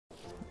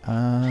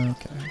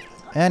Okay.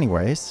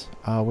 Anyways,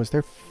 was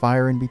there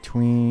fire in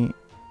between?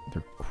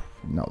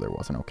 No, there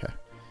wasn't. Okay.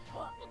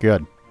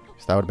 Good.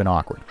 Because that would have been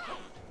awkward.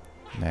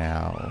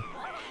 Now,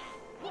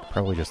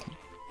 probably just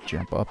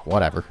jump up.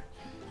 Whatever.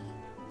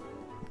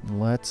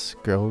 Let's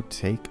go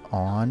take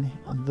on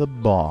the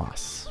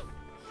boss.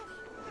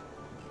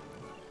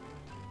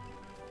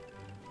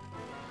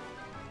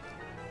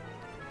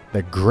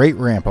 The Great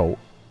Rampo.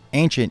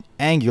 Ancient,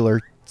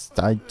 angular.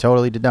 I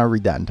totally did not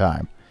read that in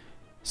time.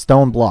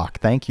 Stone block.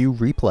 Thank you.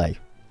 Replay.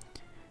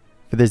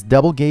 For this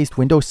double-gazed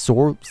window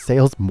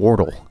sales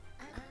mortal.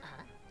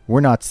 We're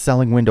not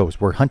selling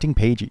windows. We're hunting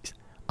pages.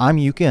 I'm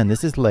Yooka and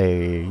this is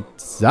Laylee.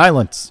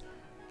 Silence.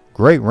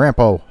 Great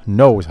Rampo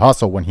knows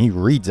hustle when he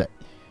reads it.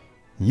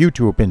 You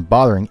two have been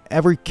bothering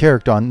every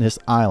character on this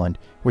island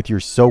with your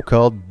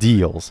so-called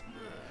deals.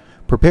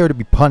 Prepare to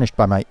be punished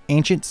by my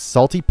ancient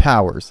salty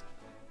powers.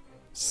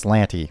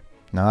 Slanty.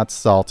 Not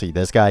salty.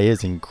 This guy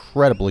is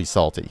incredibly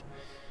salty.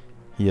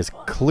 He has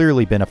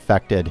clearly been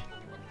affected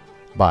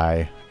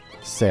by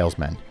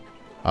salesmen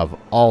of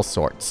all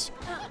sorts.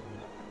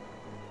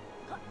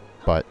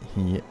 But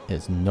he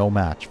is no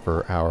match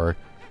for our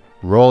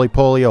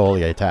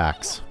roly-poly-oly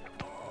attacks.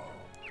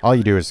 All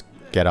you do is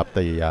get up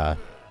the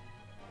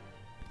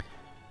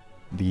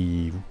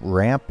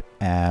ramp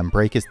and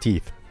break his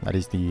teeth. That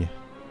is the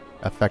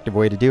effective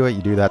way to do it.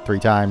 You do that 3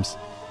 times,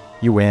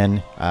 you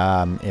win.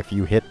 If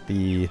you hit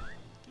the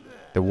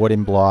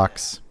wooden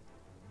blocks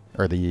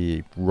or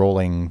the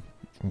rolling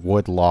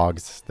wood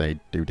logs, they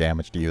do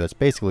damage to you. That's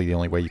basically the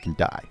only way you can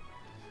die.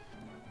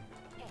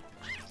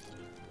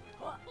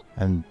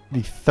 And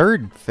the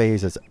third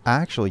phase is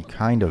actually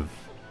kind of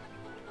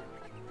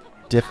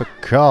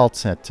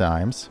difficult at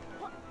times.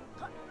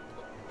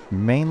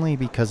 Mainly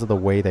because of the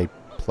way they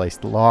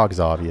placed logs,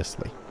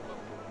 obviously.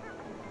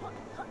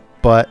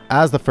 But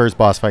as the first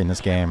boss fight in this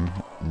game,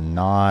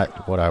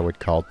 not what I would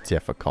call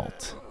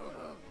difficult.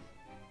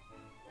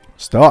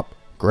 Stop!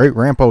 Great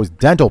Rampo's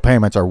dental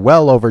payments are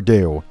well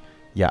overdue.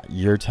 Yeah,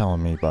 you're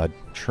telling me, bud.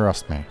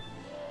 Trust me.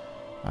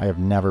 I have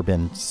never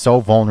been so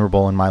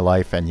vulnerable in my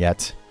life, and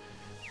yet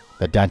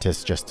the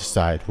dentist just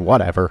decided,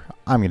 whatever,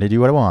 I'm going to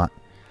do what I want.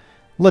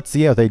 Let's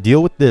see how they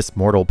deal with this,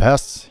 mortal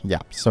pests.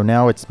 Yeah, so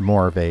now it's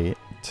more of a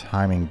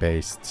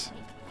timing-based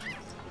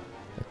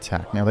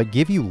attack. Now, they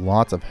give you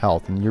lots of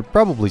health, and you're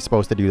probably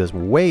supposed to do this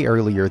way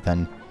earlier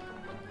than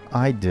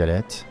I did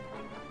it.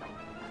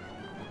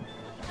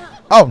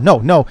 Oh,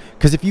 no,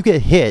 because if you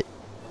get hit,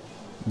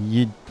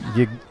 you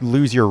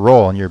lose your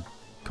roll, and you're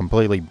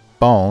completely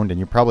boned, and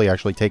you're probably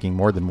actually taking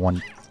more than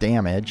 1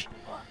 damage.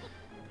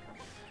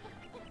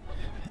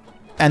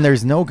 And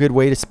there's no good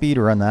way to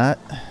speedrun that.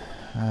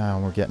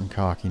 We're getting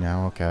cocky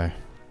now, okay.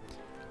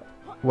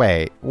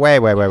 Wait.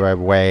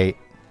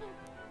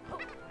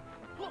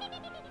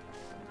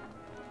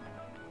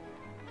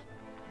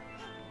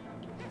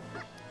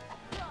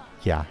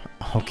 Yeah,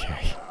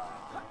 okay.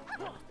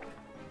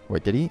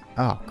 Wait, did he?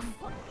 Oh.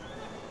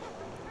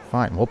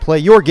 Fine, we'll play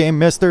your game,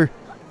 mister.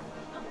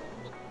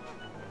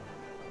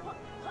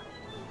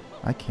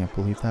 I can't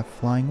believe that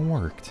flying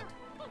worked.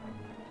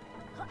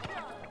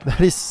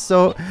 That is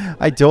so...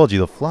 I told you,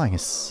 the flying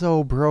is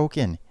so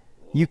broken.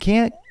 You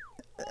can't...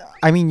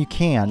 I mean, you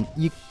can.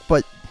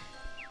 But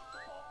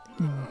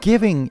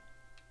giving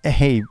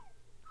a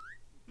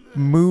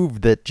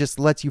move that just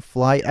lets you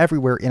fly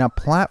everywhere in a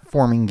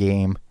platforming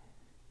game...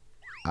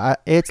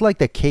 it's like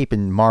the cape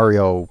in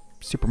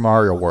Super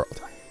Mario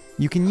World.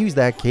 You can use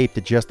that cape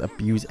to just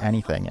abuse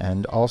anything.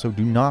 And also,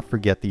 do not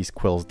forget these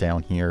quills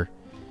down here.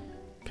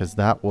 Because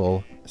that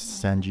will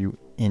send you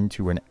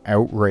into an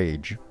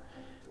outrage.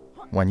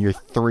 When you're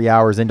 3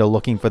 hours into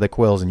looking for the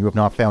quills and you have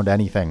not found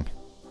anything.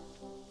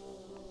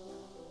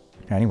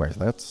 Anyways,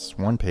 that's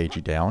 1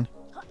 pagey down.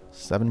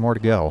 7 more to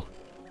go.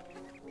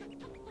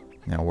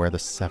 Now where the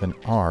 7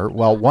 are...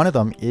 Well, one of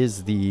them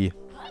is the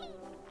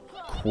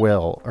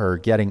quill, or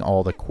getting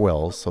all the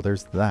quills, so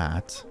there's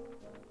that.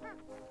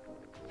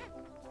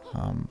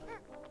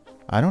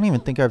 I don't even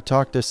think I've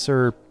talked to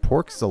Sir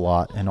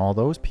Porks-a-Lot and all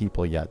those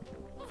people yet.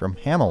 From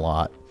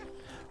Ham-a-Lot.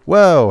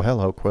 Whoa,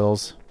 hello,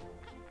 quills.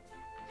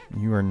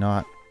 You are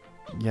not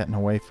getting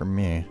away from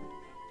me.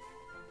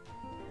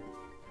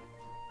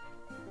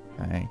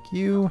 Thank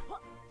you.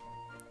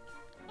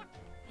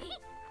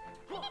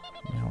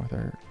 Now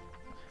there...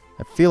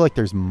 I feel like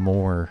there's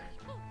more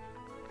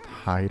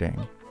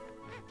hiding.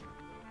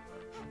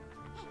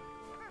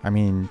 I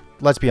mean,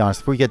 let's be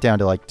honest. If we get down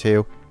to like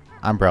 2,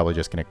 I'm probably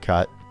just going to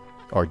cut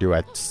or do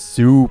a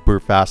super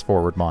fast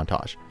forward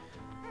montage.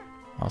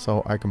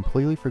 Also, I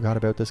completely forgot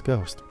about this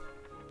ghost.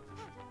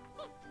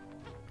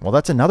 Well,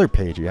 that's another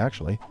pagey,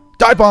 actually.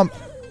 Dive bomb!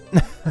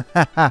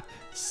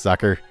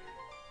 Sucker.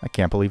 I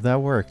can't believe that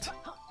worked.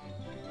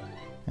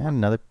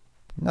 And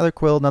another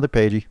quill, another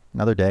pagey,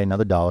 another day,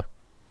 another $1.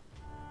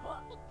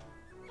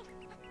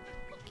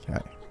 Okay.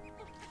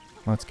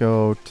 Let's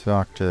go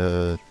talk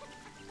to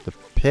the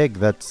pig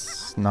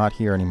that's not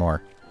here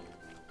anymore.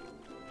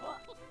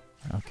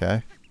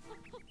 Okay.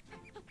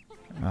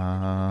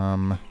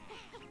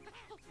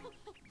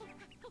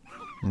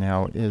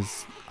 Now,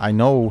 I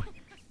know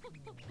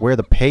where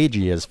the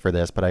pagey is for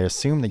this, but I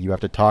assume that you have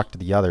to talk to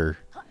the other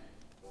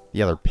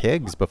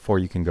pigs before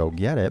you can go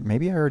get it.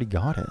 Maybe I already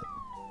got it.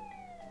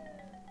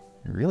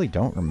 I really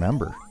don't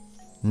remember.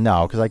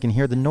 No, because I can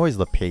hear the noise of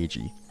the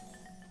pagey.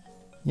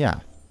 Yeah.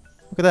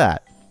 Look at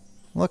that.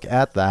 Look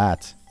at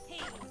that.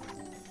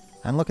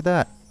 And look at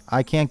that.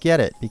 I can't get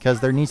it because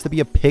there needs to be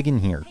a pig in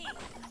here.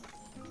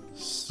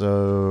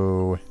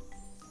 So,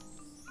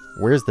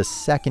 where's the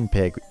second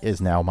pig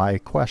is now my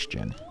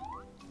question.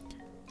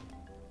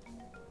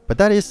 But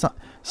that is...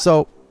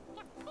 So,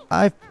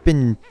 I've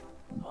been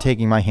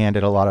taking my hand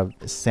at a lot of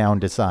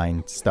sound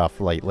design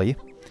stuff lately.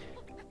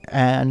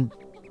 And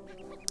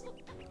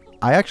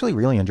I actually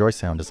really enjoy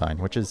sound design,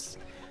 which is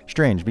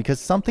strange because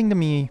something to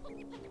me...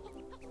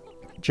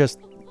 Just...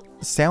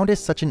 Sound is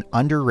such an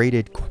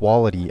underrated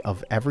quality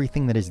of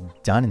everything that is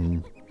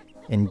done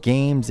in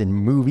games, in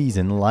movies,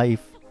 in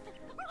life.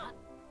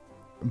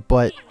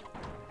 But,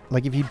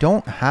 like, if you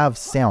don't have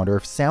sound, or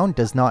if sound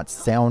does not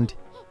sound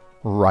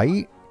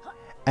right,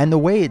 and the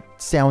way it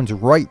sounds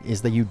right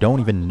is that you don't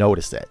even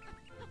notice it.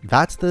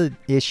 That's the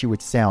issue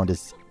with sound,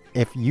 is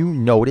if you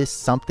notice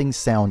something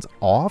sounds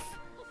off,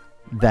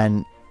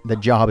 then the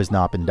job has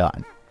not been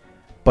done.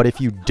 But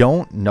if you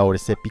don't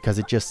notice it because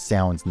it just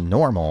sounds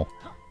normal,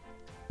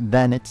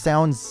 then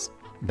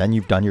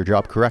you've done your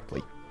job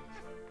correctly.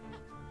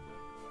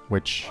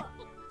 Which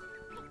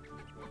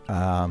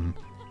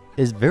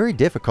is very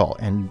difficult,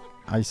 and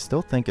I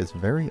still think is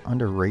very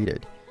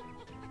underrated.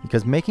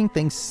 Because making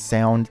things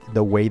sound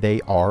the way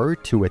they are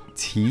to a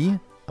T,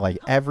 like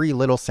every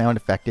little sound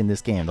effect in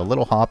this game, the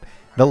little hop,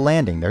 the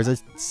landing, there's a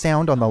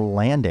sound on the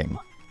landing.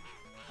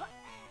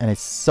 And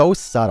it's so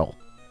subtle,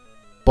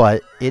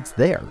 but it's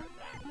there.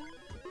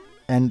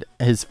 And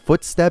his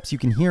footsteps, you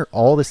can hear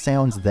all the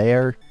sounds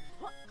there.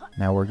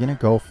 Now we're going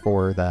to go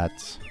for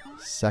that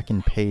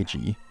second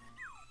pagey.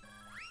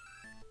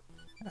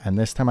 And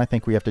this time I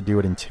think we have to do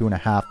it in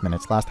 2.5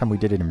 minutes. Last time we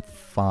did it in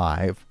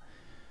 5.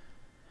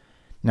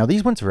 Now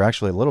these ones are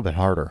actually a little bit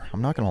harder.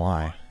 I'm not going to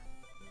lie.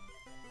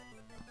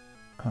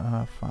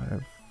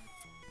 5.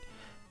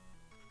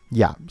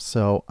 Yeah,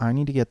 so I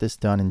need to get this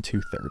done in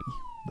 2:30.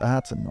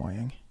 That's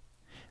annoying.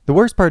 The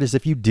worst part is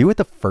if you do it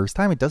the first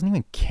time, it doesn't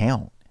even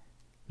count.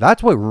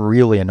 That's what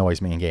really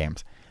annoys me in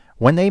games.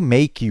 When they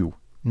make you,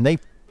 and they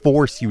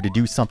force you to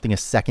do something a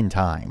second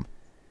time.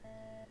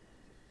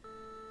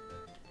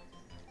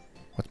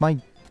 What's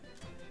my...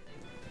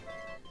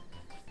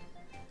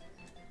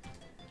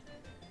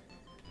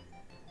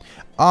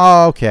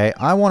 Oh, okay,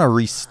 I want to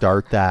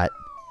restart that.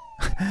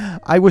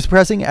 I was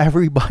pressing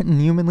every button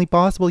humanly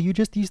possible. You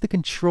just use the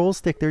control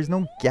stick. There's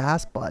no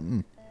gas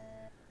button.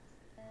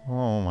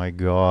 Oh my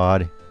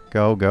god.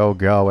 Go, go,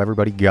 go.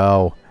 Everybody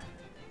go.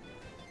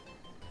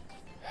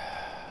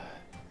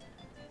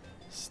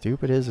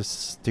 Stupid is as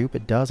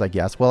stupid does, I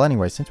guess. Well,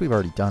 anyway, since we've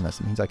already done this,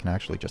 it means I can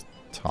actually just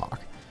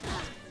talk.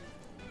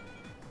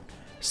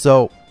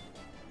 So,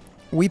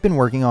 we've been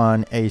working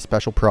on a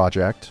special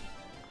project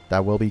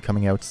that will be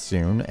coming out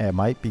soon. It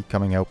might be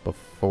coming out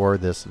before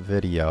this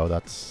video.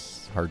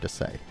 That's hard to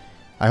say.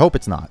 I hope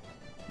it's not.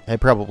 It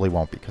probably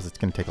won't because it's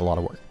going to take a lot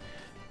of work.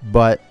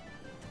 But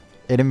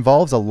it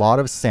involves a lot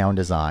of sound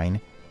design,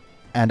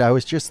 and I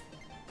was just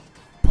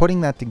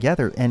putting that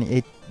together,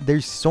 and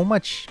there's so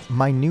much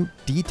minute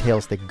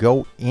details that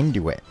go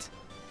into it.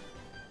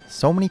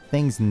 So many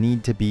things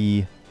need to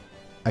be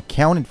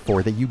accounted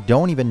for that you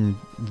don't even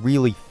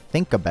really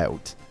think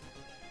about.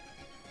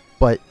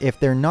 But if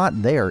they're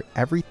not there,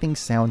 everything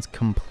sounds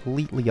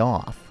completely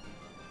off.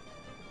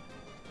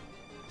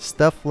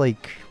 Stuff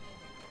like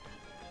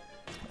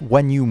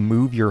when you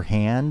move your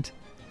hand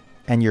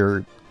and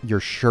your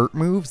shirt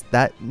moves,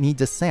 that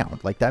needs a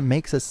sound. Like, that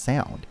makes a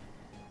sound.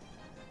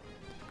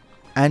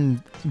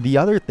 And the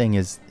other thing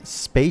is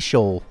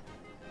spatial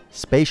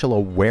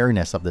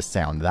awareness of the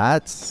sound.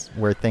 That's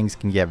where things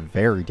can get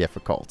very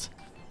difficult.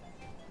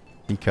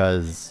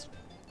 Because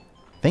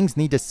things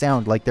need to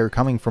sound like they're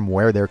coming from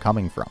where they're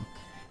coming from.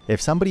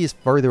 If somebody is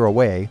further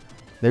away,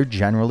 they're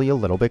generally a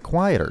little bit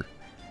quieter.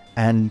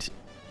 And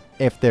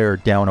if they're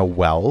down a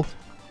well,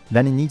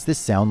 then it needs to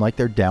sound like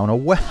they're down a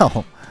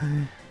well.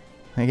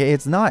 Okay,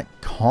 it's not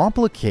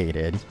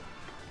complicated,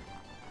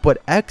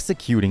 but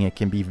executing it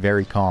can be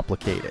very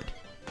complicated.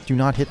 Do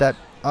not hit that.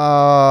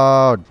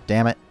 Oh,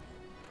 damn it.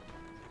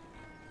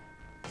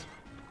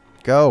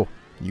 Go.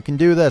 You can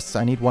do this.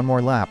 I need one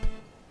more lap.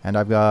 And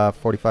I've got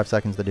 45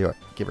 seconds to do it,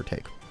 give or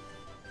take.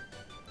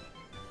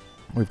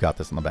 We've got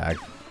this in the bag.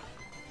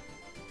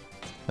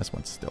 This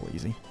one's still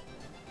easy.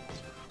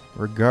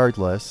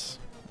 Regardless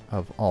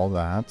of all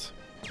that,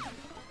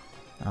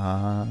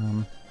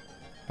 I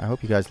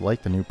hope you guys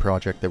like the new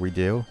project that we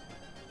do.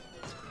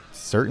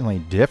 Certainly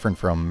different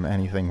from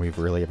anything we've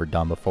really ever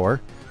done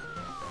before.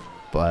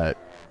 But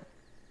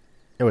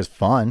it was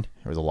fun.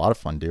 It was a lot of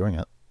fun doing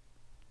it.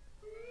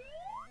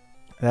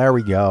 There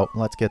we go.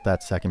 Let's get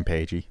that second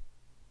pagey.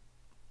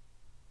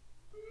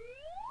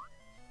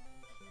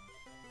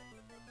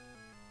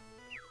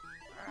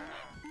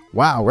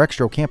 Wow,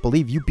 Rextro, can't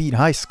believe you beat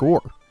high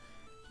score.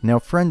 Now,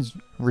 friends,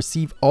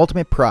 receive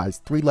ultimate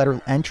prize,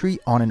 3-letter entry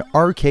on an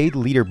arcade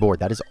leaderboard.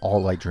 That is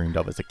all I dreamed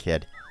of as a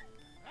kid.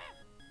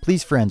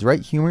 Please, friends,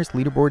 write humorous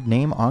leaderboard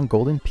name on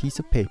golden piece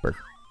of paper.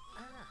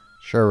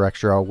 Sure,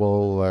 Extra,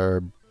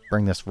 we'll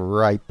bring this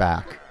right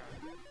back.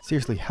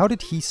 Seriously, how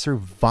did he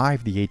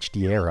survive the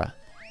HD era?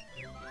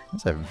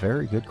 That's a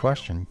very good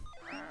question.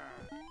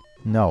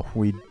 No,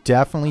 we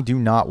definitely do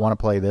not want to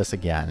play this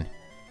again.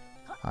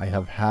 I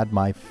have had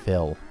my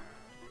fill.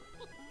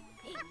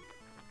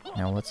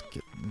 Now let's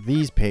get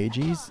these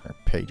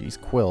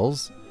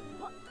quills.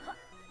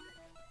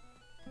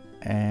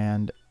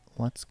 And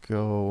let's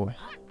go...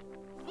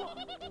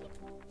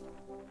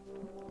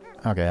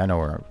 Okay,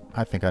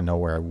 I think I know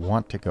where I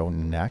want to go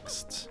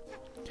next.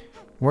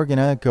 We're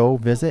gonna go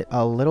visit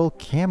a little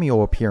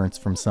cameo appearance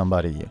from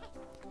somebody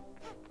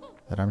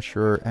that I'm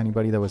sure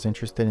anybody that was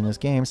interested in this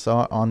game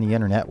saw on the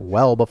internet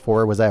well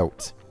before it was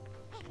out.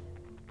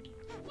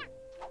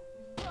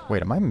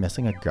 Wait, am I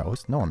missing a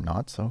ghost? No, I'm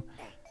not. So,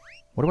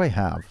 what do I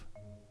have?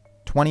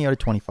 20 out of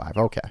 25.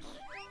 Okay.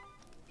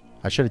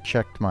 I should have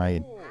checked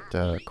my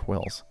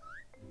quills.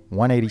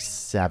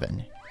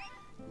 187.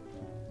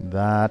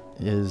 That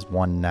is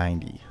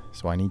 190.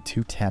 So I need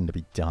 210 to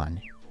be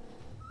done.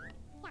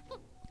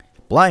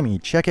 Blimey,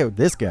 check out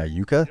this guy,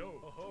 Yooka.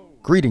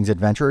 Greetings,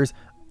 adventurers.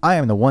 I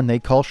am the one they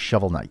call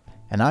Shovel Knight,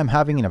 and I'm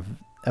having an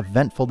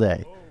eventful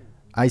day.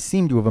 I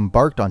seem to have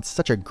embarked on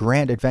such a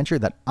grand adventure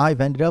that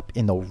I've ended up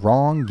in the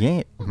wrong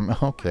game.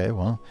 Okay,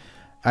 well,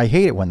 I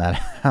hate it when that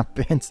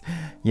happens.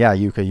 Yeah,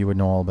 Yooka, you would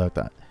know all about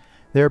that.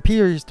 There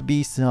appears to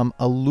be some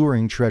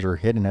alluring treasure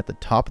hidden at the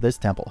top of this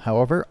temple.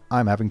 However,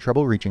 I'm having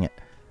trouble reaching it.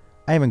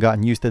 I haven't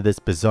gotten used to this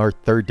bizarre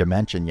third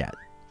dimension yet.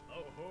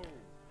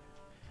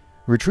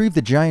 Retrieve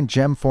the giant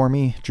gem for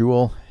me,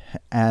 Jewel,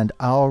 and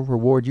I'll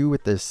reward you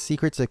with the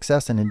secret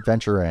success in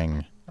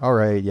adventuring.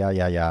 Alright,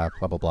 yeah,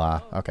 blah, blah,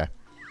 blah. Okay.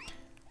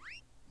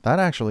 That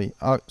actually...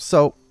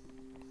 so,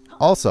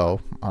 also,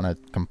 on a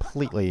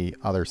completely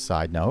other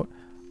side note,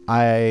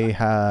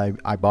 I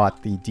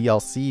bought the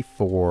DLC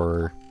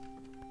for...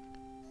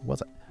 What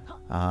was it?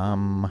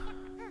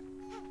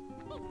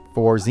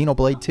 For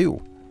Xenoblade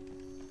 2.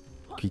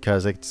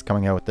 Because it's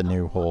coming out with the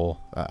new whole...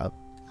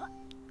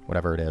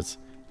 whatever it is.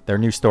 Their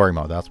new story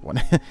mode, that's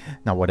what...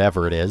 Not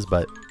whatever it is,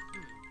 but...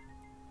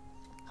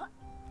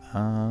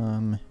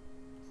 Okay,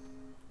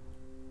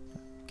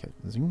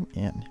 zoom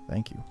in.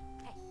 Thank you.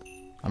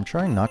 I'm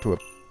trying not to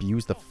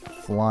abuse the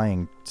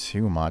flying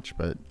too much,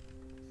 but...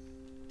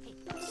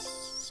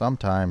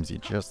 Sometimes you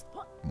just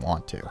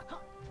want to.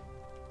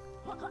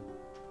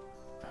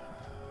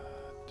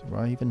 Do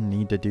I even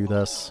need to do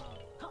this?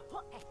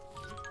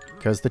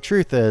 Because the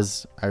truth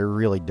is, I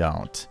really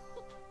don't.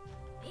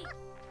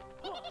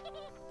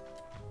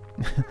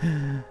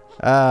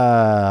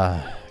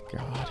 God.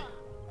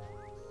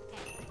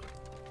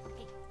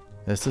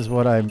 This is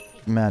what I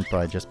meant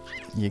by just...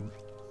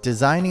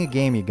 designing a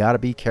game, you gotta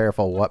be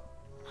careful what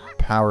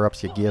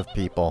power-ups you give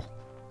people.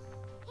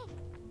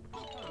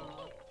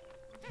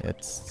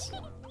 It's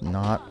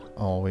not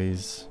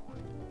always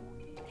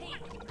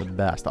the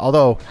best.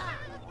 Although,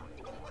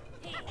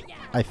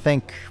 I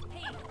think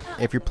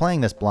if you're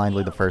playing this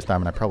blindly the first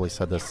time, and I probably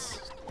said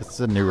this... This is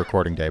a new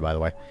recording day, by the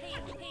way.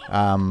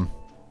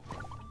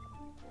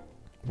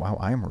 Wow,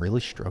 I am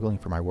really struggling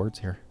for my words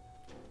here.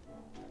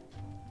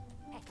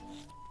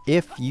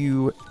 If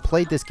you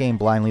played this game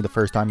blindly the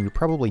first time, you're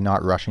probably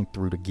not rushing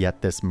through to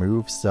get this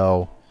move,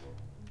 so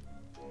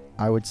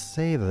I would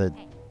say that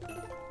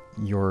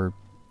you're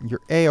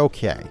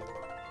A-okay.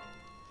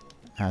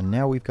 And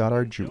now we've got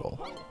our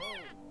jewel.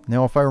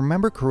 Now, if I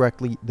remember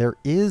correctly, there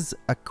is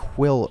a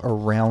quill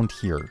around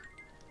here.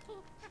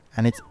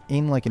 And it's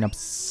in like an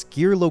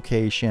obscure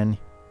location.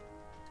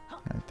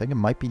 I think it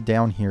might be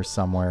down here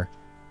somewhere.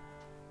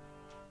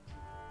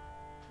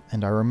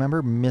 And I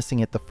remember missing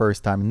it the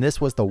first time. And this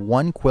was the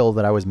one quill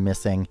that I was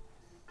missing.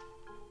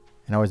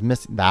 And I was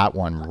missing that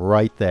one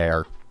right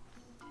there.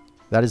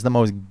 That is the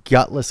most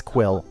gutless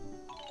quill.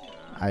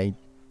 I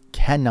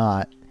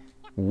cannot,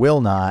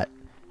 will not,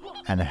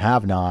 and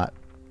have not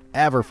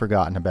ever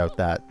forgotten about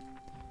that.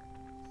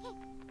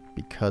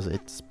 Because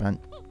it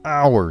spent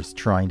hours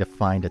trying to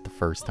find it the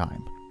first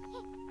time.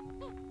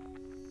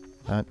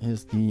 That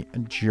is the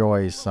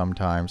joys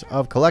sometimes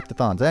of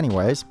collectathons.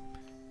 Anyways.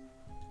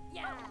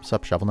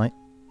 Sup, Shovel Knight?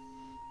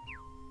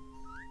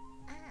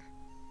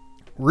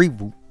 I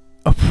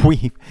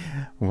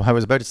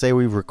was about to say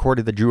we've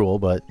recorded the jewel,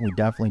 but we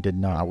definitely did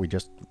not. We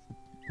just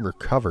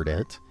recovered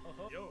it.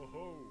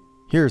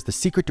 Here's the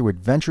secret to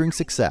adventuring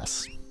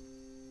success.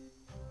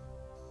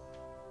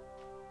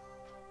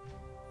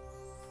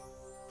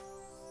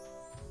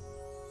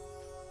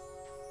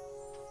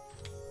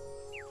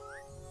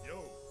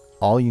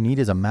 All you need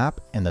is a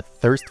map and the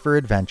thirst for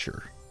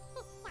adventure.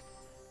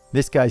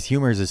 This guy's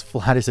humor is as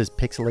flat as his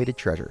pixelated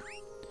treasure.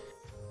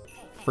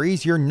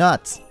 Freeze your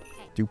nuts!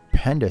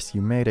 Stupendous,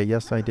 you made it.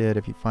 Yes, I did.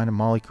 If you find a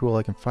molecule,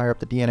 I can fire up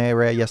the DNA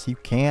array. Yes, you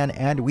can,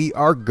 and we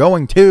are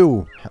going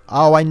to!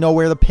 Oh, I know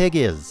where the pig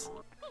is!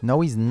 No,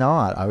 he's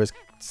not. I was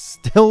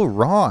still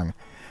wrong.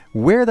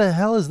 Where the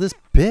hell is this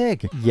pig?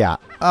 big. Yeah,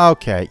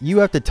 okay. You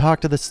have to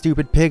talk to the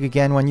stupid pig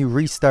again when you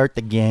restart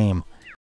the game.